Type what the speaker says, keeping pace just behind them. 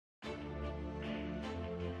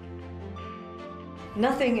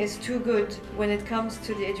Nothing is too good when it comes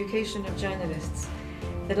to the education of journalists.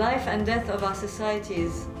 The life and death of our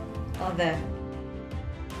societies are there.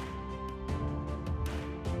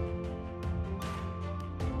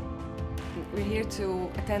 We're here to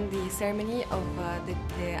attend the ceremony of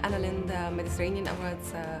the Alumni Mediterranean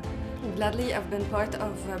Awards. Gladly, I've been part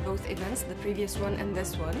of both events, the previous one and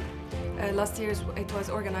this one. Last year it was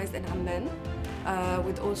organized in Amman,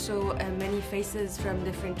 with also many faces from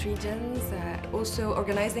different regions. Also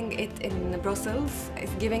organizing it in Brussels is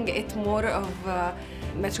giving it more of a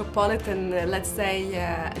metropolitan, let's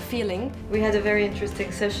say, feeling. We had a very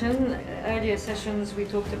interesting session. Earlier sessions we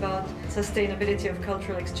talked about sustainability of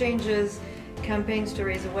cultural exchanges, campaigns to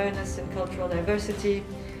raise awareness in cultural diversity,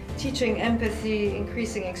 teaching empathy,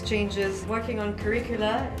 increasing exchanges, working on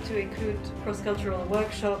curricula to include cross-cultural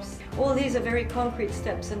workshops. All these are very concrete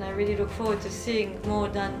steps, and I really look forward to seeing more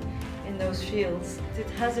done in those fields. It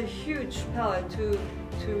has a huge power to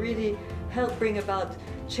really help bring about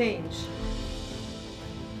change.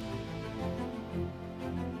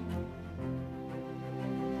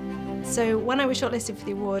 So when I was shortlisted for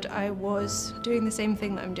the award, I was doing the same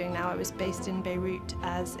thing that I'm doing now. I was based in Beirut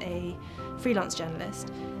as a freelance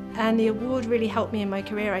journalist, and the award really helped me in my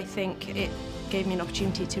career. I think it gave me an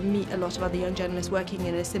opportunity to meet a lot of other young journalists working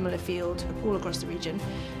in a similar field all across the region.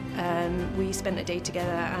 We spent a day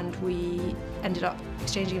together and we ended up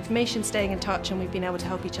exchanging information, staying in touch, and we've been able to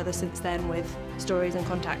help each other since then with stories and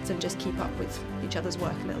contacts and just keep up with each other's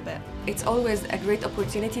work a little bit. It's always a great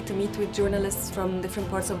opportunity to meet with journalists from different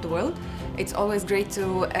parts of the world. It's always great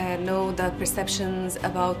to know the perceptions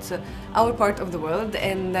about our part of the world,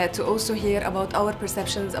 and to also hear about our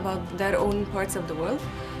perceptions about their own parts of the world.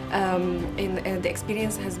 The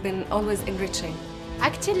experience has been always enriching.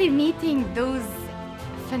 Actually, meeting those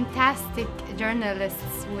fantastic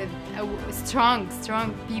journalists with strong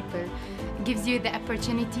people gives you the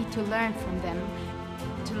opportunity to learn from them,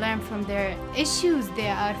 to learn from their issues they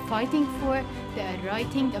are fighting for, they are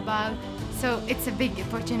writing about. So it's a big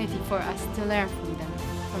opportunity for us to learn from them,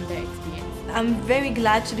 from their experience. I'm very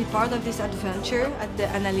glad to be part of this adventure at the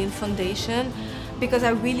Alumni Foundation, because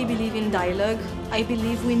I really believe in dialogue. I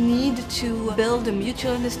believe we need to build a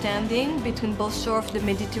mutual understanding between both shores of the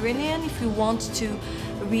Mediterranean if we want to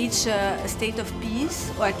reach a state of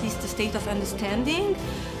peace, or at least a state of understanding.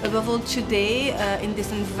 Above all today, in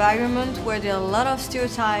this environment where there are a lot of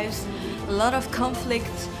stereotypes, a lot of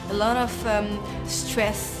conflict, a lot of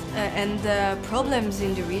stress and problems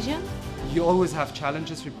in the region. You always have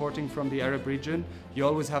challenges reporting from the Arab region. You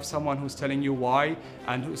always have someone who's telling you why,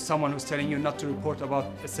 and someone who's telling you not to report about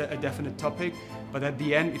a definite topic. But at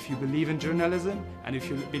the end, if you believe in journalism, and if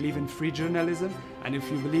you believe in free journalism, and if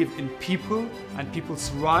you believe in people and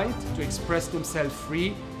people's right to express themselves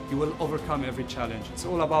free, you will overcome every challenge. It's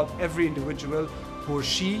all about every individual who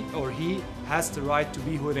she or he has the right to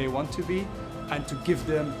be who they want to be, and to give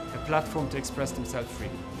them a platform to express themselves free.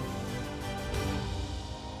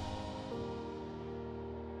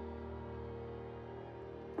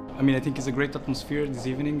 I mean, I think it's a great atmosphere this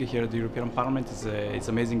evening here at the European Parliament. It's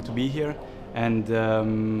amazing to be here, and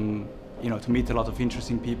you know, to meet a lot of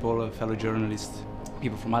interesting people, fellow journalists,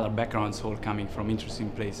 people from other backgrounds, all coming from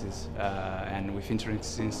interesting places and with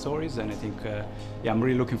interesting stories. And I think, yeah, I'm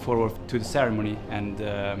really looking forward to the ceremony and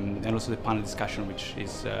also the panel discussion, which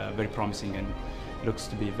is very promising and looks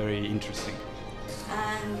to be very interesting.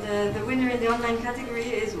 And the winner in the online category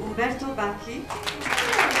is Umberto Bacchi.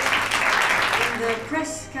 In the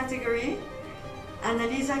press category,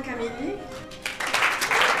 Annalisa Camilli.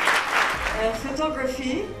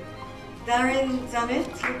 Photography, Darin Zamit.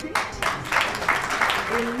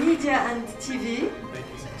 In media and TV,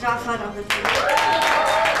 Jafar Abdelkarim.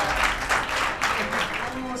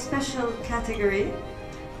 One more special category,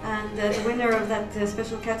 and the winner of that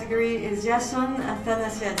special category is Yason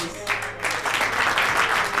Athanasiadis.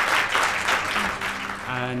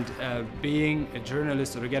 And being a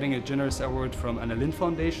journalist or getting a generous award from an Alumni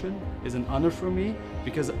Foundation is an honor for me,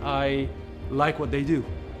 because I like what they do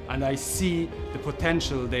and I see the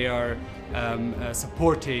potential they are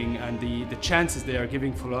supporting and the chances they are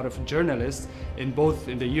giving for a lot of journalists in both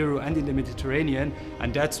in the Euro and in the Mediterranean,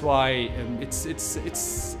 and that's why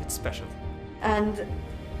it's special. And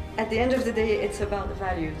at the end of the day, it's about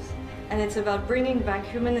values, and it's about bringing back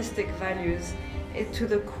humanistic values to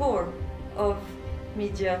the core of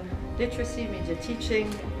media literacy, media teaching,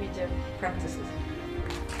 media practices.